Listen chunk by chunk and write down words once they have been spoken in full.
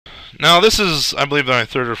Now this is, I believe, my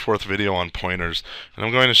third or fourth video on pointers, and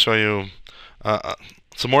I'm going to show you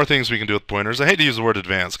some more things we can do with pointers. I hate to use the word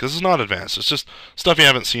advanced because it's not advanced. It's just stuff you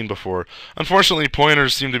haven't seen before. Unfortunately,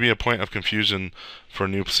 pointers seem to be a point of confusion for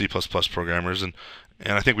new C++ programmers, and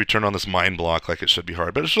I think we turn on this mind block like it should be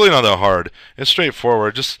hard, but it's really not that hard. It's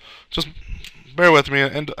straightforward. Just bear with me,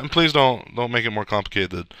 and please don't make it more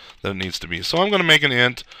complicated than it needs to be. So I'm going to make an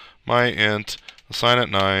int, my int, assign it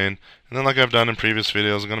 9, and then like I've done in previous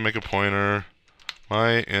videos, I'm going to make a pointer.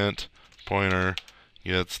 My int pointer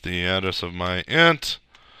gets the address of my int,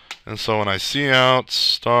 and so when I see out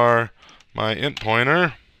star my int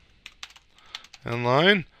pointer in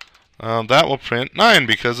line, that will print 9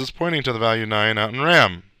 because it's pointing to the value 9 out in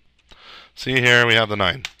RAM. See here we have the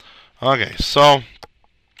 9. Okay, so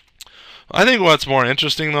I think what's more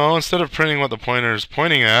interesting though, instead of printing what the pointer is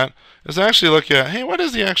pointing at, is actually look at, hey, what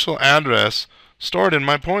is the actual address stored in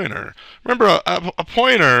my pointer? Remember, a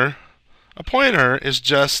pointer is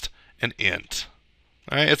just an int.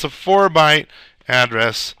 Right? It's a 4-byte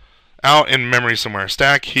address out in memory somewhere.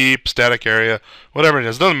 Stack, heap, static area, whatever it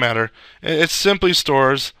is, doesn't matter. It simply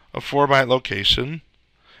stores a 4-byte location.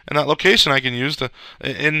 And that location I can use to,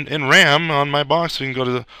 in RAM on my box, we can go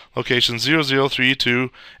to the location 0032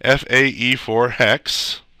 FAE4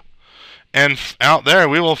 hex. And out there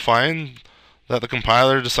we will find that the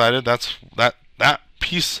compiler decided that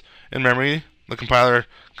piece in memory, the compiler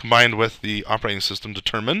combined with the operating system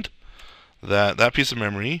determined that piece of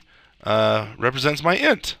memory represents my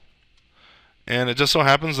int. And it just so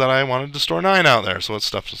happens that I wanted to store 9 out there, so it's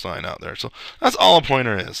stuffed to 9 out there. So that's all a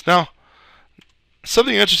pointer is. Now,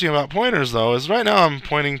 something interesting about pointers, though, is right now I'm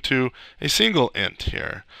pointing to a single int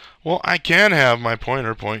here. Well, I can have my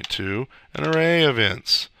pointer point to an array of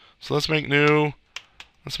ints. So let's make an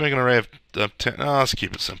array of 10. Oh, let's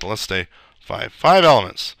keep it simple. Let's say 5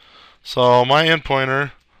 elements. So my int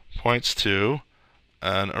pointer points to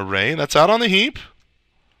an array that's out on the heap,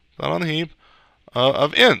 of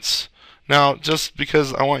ints. Now, just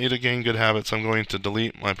because I want you to gain good habits, I'm going to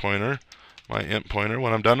delete my pointer, my int pointer,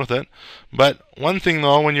 when I'm done with it. But one thing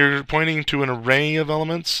though, when you're pointing to an array of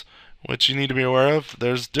elements, which you need to be aware of,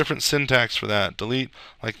 there's different syntax for that. Delete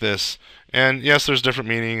like this. And yes, there's different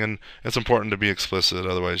meaning, and it's important to be explicit,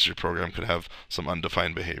 otherwise your program could have some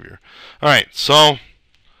undefined behavior. Alright, so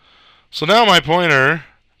now my pointer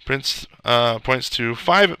points to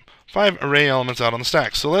five array elements out on the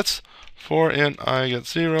stack. So let's, for int I get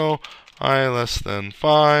 0, I less than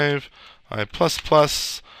 5, I plus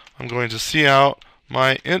plus, I'm going to see out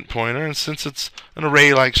my int pointer, and since it's an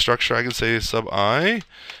array-like structure, I can say sub I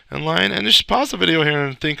in line, and just pause the video here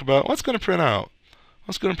and think about what's going to print out.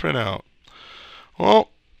 What's going to print out? Well,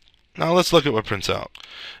 now let's look at what prints out.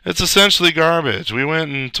 It's essentially garbage. We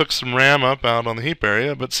went and took some RAM up out on the heap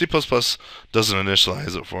area, but C++ doesn't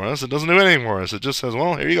initialize it for us. It doesn't do anything for us. It just says,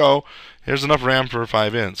 well, here you go. Here's enough RAM for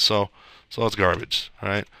 5 ints. So it's garbage. All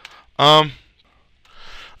right.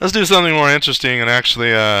 Let's do something more interesting and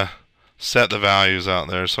actually set the values out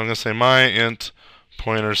there. So I'm going to say my int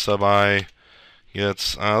pointer sub I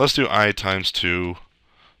gets, let's do I times 2.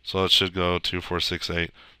 So it should go 2, 4, 6,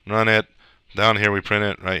 8. Run it. Down here we print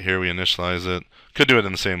it. Right here we initialize it. Could do it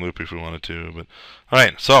in the same loop if we wanted to. But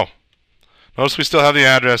alright, so notice we still have the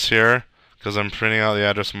address here because I'm printing out the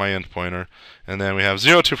address of my int pointer. And then we have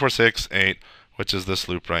 0, 2, 4, 6, 8, which is this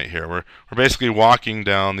loop right here. We're basically walking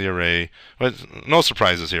down the array. But no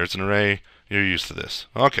surprises here. It's an array. You're used to this.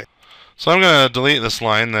 Okay. So I'm going to delete this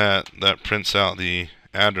line that prints out the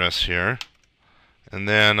address here. And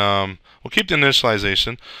then we'll keep the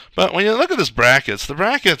initialization. But when you look at this brackets, the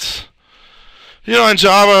brackets, you know, in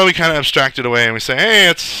Java we kind of abstract it away and we say, hey,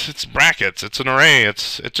 it's brackets, it's an array,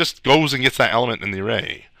 it just goes and gets that element in the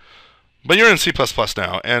array. But you're in C++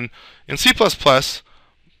 now, and in C++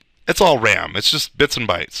 it's all RAM, it's just bits and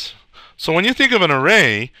bytes. So when you think of an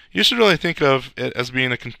array, you should really think of it as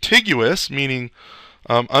being a contiguous, meaning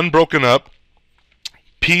unbroken up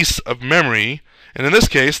piece of memory. And in this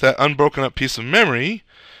case, that unbroken up piece of memory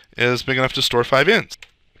is big enough to store 5 ints.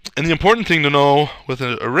 And the important thing to know with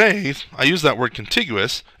an array, I use that word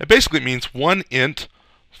contiguous. It basically means one int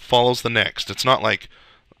follows the next. It's not like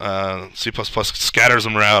C++ scatters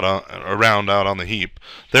them around out on the heap.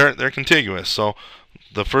 They're contiguous. So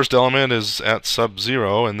the first element is at sub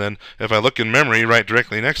 0, and then if I look in memory right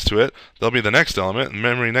directly next to it, there'll be the next element, and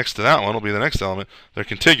memory next to that one will be the next element. They're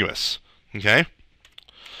contiguous. Okay?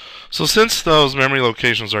 So since those memory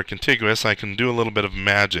locations are contiguous, I can do a little bit of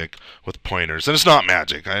magic with pointers. And it's not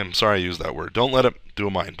magic. I'm sorry I used that word. Don't let it do a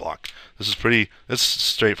mind block. It's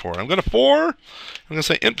straightforward. I'm going to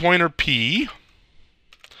say int pointer p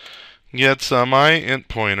gets my int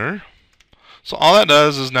pointer. So all that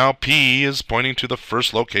does is now P is pointing to the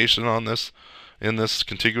first location on this in this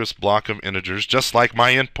contiguous block of integers, just like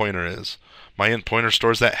my int pointer is. My int pointer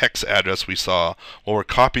stores that hex address we saw. Well, we're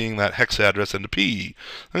copying that hex address into P.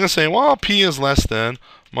 I'm going to say, well, P is less than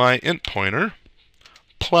my int pointer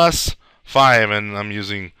plus 5, and I'm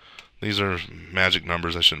using, these are magic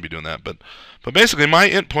numbers, I shouldn't be doing that, but basically my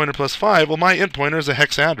int pointer plus 5, well, my int pointer is a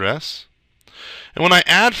hex address. And when I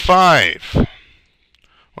add 5,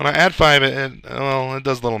 it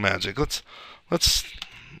does a little magic.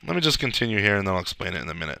 Let me just continue here, and then I'll explain it in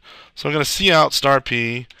a minute. So I'm going to see out star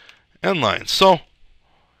P end line. So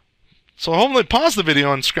hopefully pause the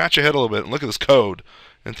video and scratch your head a little bit and look at this code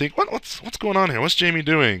and think, what's going on here? What's Jamie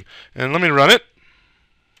doing? And let me run it.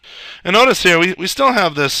 And notice here we still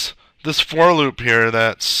have this for loop here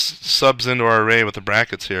that subs into our array with the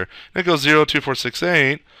brackets here. And it goes 0, 2, 4, 6,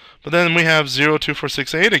 8, but then we have 0, 2, 4,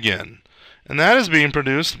 6, 8 again. And that is being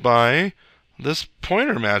produced by this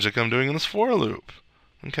pointer magic I'm doing in this for loop.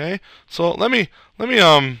 Okay? So let's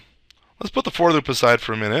put the for loop aside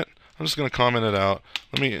for a minute. I'm just going to comment it out.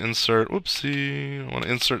 Let me insert, whoopsie, I want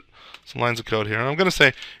to insert some lines of code here. I'm going to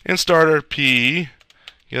say int starter P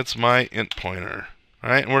gets my int pointer. All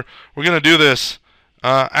right? And we're going to do this.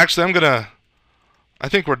 Actually, I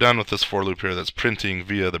think we're done with this for loop here that's printing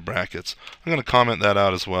via the brackets. I'm going to comment that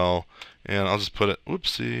out as well. And I'll just put it,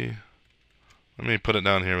 whoopsie. Let me put it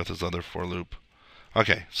down here with this other for loop.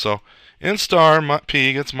 Okay, so int star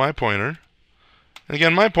P gets my pointer. And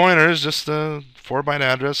again, my pointer is just a 4-byte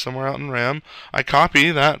address somewhere out in RAM. I copy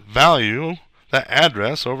that value, that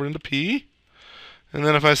address, over into P. And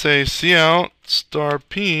then if I say cout star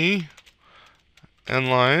P end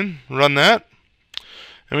line, run that,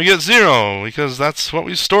 and we get 0 because that's what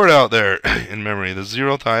we stored out there in memory. The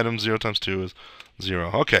 0th item, 0 times 2 is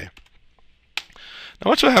 0. Okay.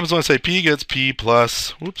 Now watch what happens when I say P gets P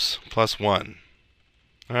plus 1.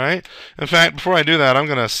 Alright? In fact, before I do that, I'm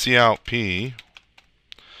going to cout P.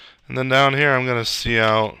 And then down here, I'm going to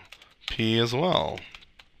cout P as well.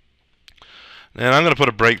 And I'm going to put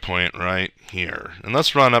a breakpoint right here. And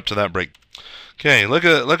let's run up to that break. Okay, look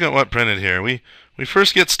at what printed here. We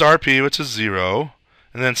first get star P, which is 0.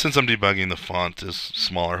 And then since I'm debugging, the font is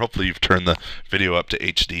smaller. Hopefully you've turned the video up to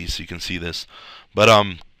HD so you can see this. But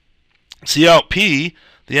cout P,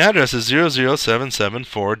 the address is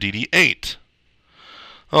 00774DD8.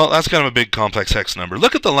 Well, that's kind of a big complex hex number.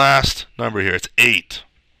 Look at the last number here. It's 8.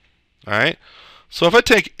 Alright? So if I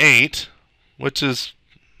take 8, which is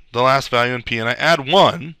the last value in P, and I add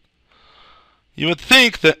 1, you would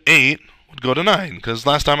think that 8 would go to 9, because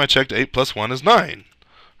last time I checked, 8 plus 1 is 9.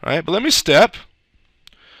 Alright? But let me step,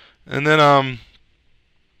 and then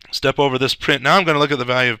step over this print. Now I'm going to look at the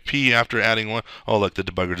value of P after adding 1. Oh, look, the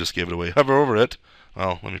debugger just gave it away. Hover over it.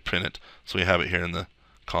 Well, let me print it so we have it here in the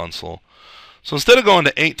console. So instead of going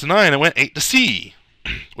to 8 to 9, it went 8 to C,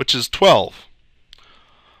 which is 12.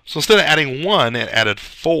 So instead of adding 1, it added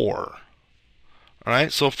 4.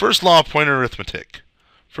 Alright, so first law of pointer arithmetic.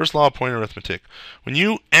 First law of pointer arithmetic. When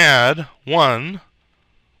you add 1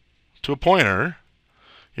 to a pointer,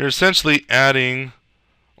 you're essentially adding,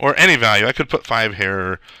 or any value. I could put 5 here,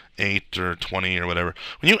 or 8, or 20, or whatever.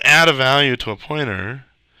 When you add a value to a pointer,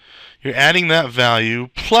 you're adding that value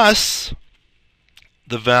plus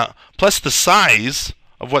the size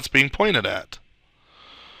of what's being pointed at.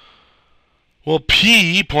 Well,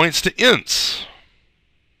 P points to ints.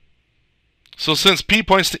 So since P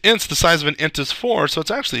points to ints, the size of an int is 4, so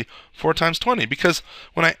it's actually 4 times 20. Because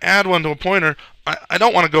when I add 1 to a pointer, I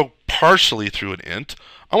don't want to go partially through an int.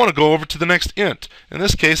 I want to go over to the next int. In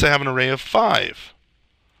this case, I have an array of 5.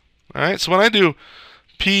 Alright, so when I do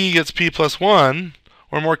P gets P plus 1,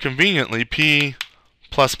 or more conveniently, P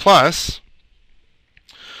plus plus,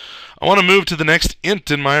 I want to move to the next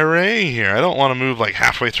int in my array here. I don't want to move like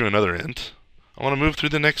halfway through another int. I want to move through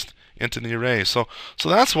the next int in the array. So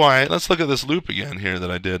that's why, let's look at this loop again here that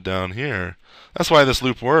I did down here. That's why this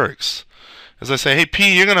loop works. As I say, hey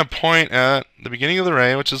P, you're going to point at the beginning of the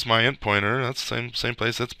array, which is my int pointer. That's the same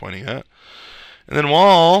place that's pointing at. And then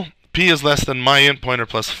while P is less than my int pointer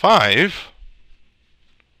plus 5,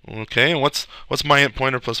 okay, and what's my int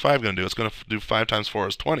pointer plus 5 going to do? It's going to do 5 times 4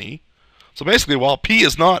 is 20. So basically, while P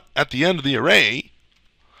is not at the end of the array,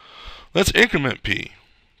 let's increment P.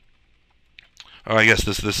 Oh, I guess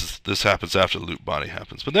this happens after the loop body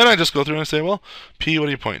happens. But then I just go through and I say, well, P, what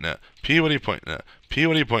are you pointing at? P, what are you pointing at? P,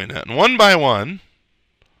 what are you pointing at? And one by one,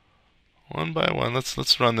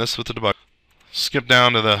 let's run this with the debug. Skip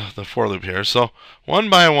down to the for loop here. So one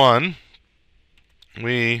by one,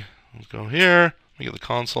 we go here. Let me get the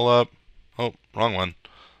console up. Oh, wrong one.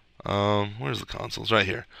 Where's the console? It's right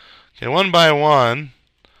here. Okay, one by one,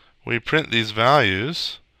 we print these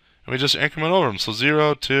values, and we just increment over them. So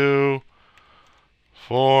 0, 2,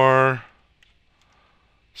 4,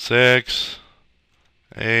 6,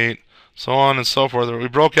 8, so on and so forth. We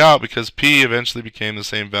broke out because p eventually became the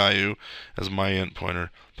same value as my int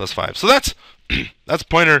pointer plus 5. So that's that's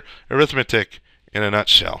pointer arithmetic in a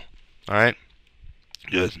nutshell. All right,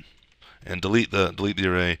 good. And delete the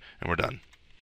array, and we're done.